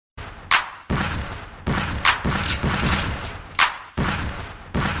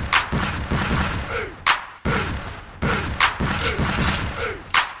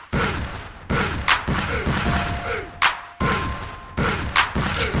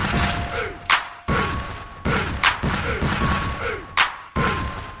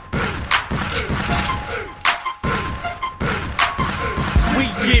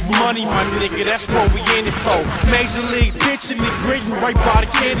money, my nigga, that's what we in it for. Major league pitching and gritting right by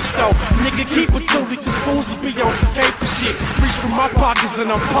the candy store. Nigga, keep it to me, cause fools will be on some caper shit. Reach for my pockets and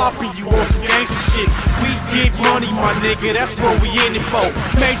I'm popping you on some gangster shit. We get money, my nigga, that's what we in it for.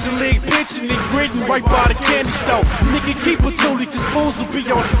 Major league pitching and gritting right by the candy store. Nigga, keep it to me, cause fools will be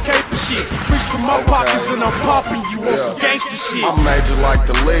on some caper shit. Reach for my pockets and I'm popping you on some gangster shit. I'm major like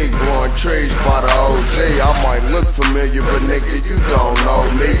the league, blowing trees by the OZ. I might look familiar, but nigga, you don't know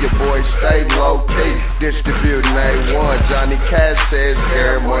me. Your boy stay low key, distributing A1. Johnny Cash says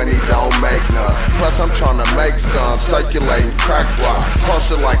scared money don't make none. Plus I'm tryna make some, circulating crack rock.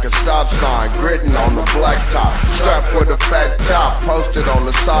 Posted like a stop sign, gritting on the blacktop. Strapped with a fat top, posted on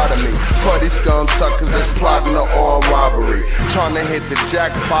the side of me. Putty scum suckers that's plotting the oil robbery. Tryna hit the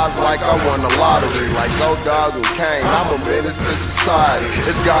jackpot like I won the lottery. Like Go Dog and Kane, I'm a menace to society.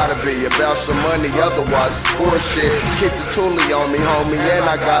 It's gotta be about some money, otherwise it's bullshit. Keep the toolie on me, homie, and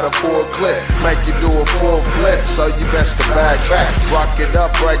I got a full clip. Make you do a full flip, so you best to bag back. Rock it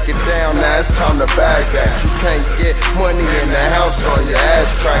up, break it down, now it's time to bag that. You can't get money in the house on your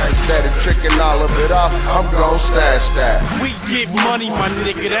ass crack. Instead of tricking all of it off, I'm gon' stash that. We get money, my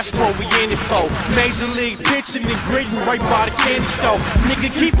nigga, that's what we in it for. Major league pitching and gritting right by the candy store. Nigga,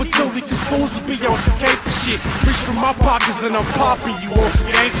 keep it to me, cause fools will be on some caper shit. Reach for my pockets and I'm popping you on some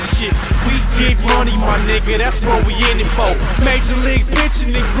gangster shit. We get money, my nigga, that's what we in it for. Major league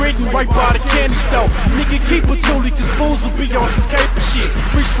pitching and gritting right by the candy store. Nigga, keep it to me, cause fools will be on some caper shit.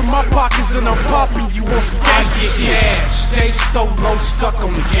 Reach for my pockets and I'm popping you on some gangster shit. Stay so low, stuck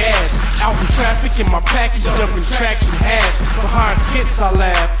on the gas. Out in traffic and my package dumping traction has. Behind tents I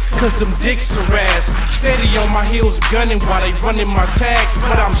laugh, cause them dicks are ass. Steady on my heels gunning while they running my tags.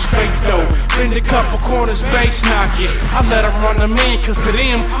 But I'm straight though, bend a couple corners, bass knocking. I let them run them in, cause to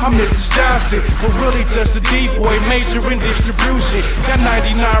them I'm Mrs. Johnson. But really just a D-boy, major in distribution. Got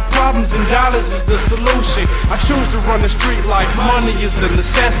 99 problems and dollars is the solution. I choose to run the street like money is a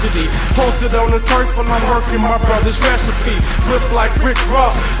necessity. Posted on the turf while I'm working my brother's recipe. Whip like Rick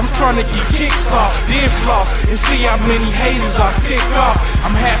Ross, I'm trying to get kicks off, then floss, and see how many haters I pick off.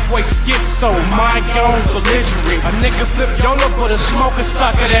 I'm halfway schizo, mind gone belligerent. A nigga flip YOLO, but a smoker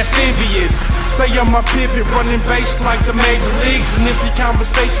sucker that's envious. Stay on my pivot, running bass like the major leagues. And if your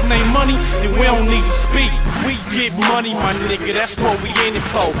conversation ain't money, then we don't need to speak. We get money, my nigga, that's what we in it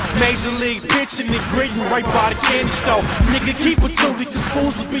for. Major league pitching and gritting right by the candy store. Nigga, keep it to me, cause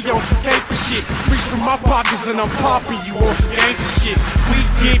fools will be on some caper shit. Reach for my pockets and I'm popping you on some gangster shit. We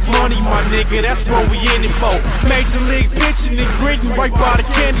get money, my nigga, that's what we in it for. Major league pitching and gritting right by the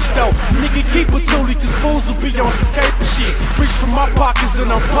candy store. Nigga, keep it to me, cause fools will be on some caper shit. Reach for my pockets and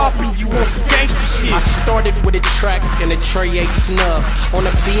I'm popping you on some gangster shit. I started with a track and a tray 8 snub. On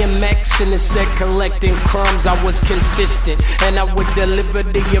a BMX and a set collecting crumbs, I was consistent. And I would deliver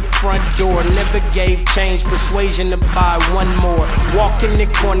to your front door. Never gave change, persuasion to buy one more. Walk in the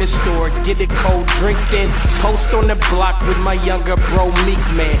corner store, get a cold drink then. Post on the block with my younger bro Meek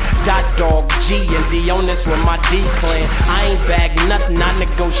Man. Dot Dog, G and the owners with my D-clan. I ain't bag nothing, I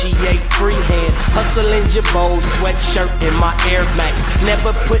negotiate freehand. Hustling Jabot, sweatshirt in my Air Max.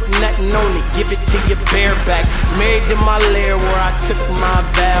 Never put nothing on it, give it to your bareback. Married to my lair where I took my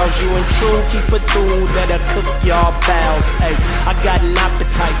vows. You and true keep a tool that'll cook y'all bowels. Ay, I got an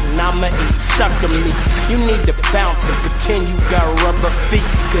appetite and I'ma eat sucker meat. You need to bounce and pretend you got rubber feet,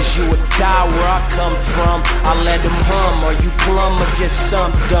 cause you would die where I come from. I let them hum, are you plumb or just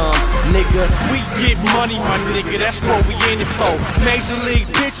some dumb nigga? We get money, my nigga, that's what we in it for. Major league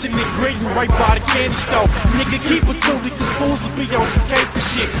pitching and gritting right by the candy store. Nigga, keep it to me, cause fools will be on some caper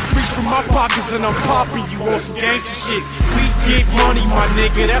shit. Reach for my pockets and I'm popping you on some gangster shit. We get money, my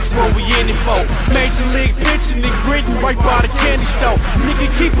nigga, that's what we in it for. Major league pitching and gritting right by the candy store. Nigga,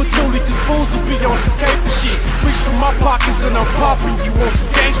 keep it to me, cause fools will be on some caper shit. Reach for my pockets and I'm popping you on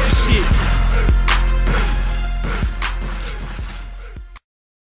some gangster shit.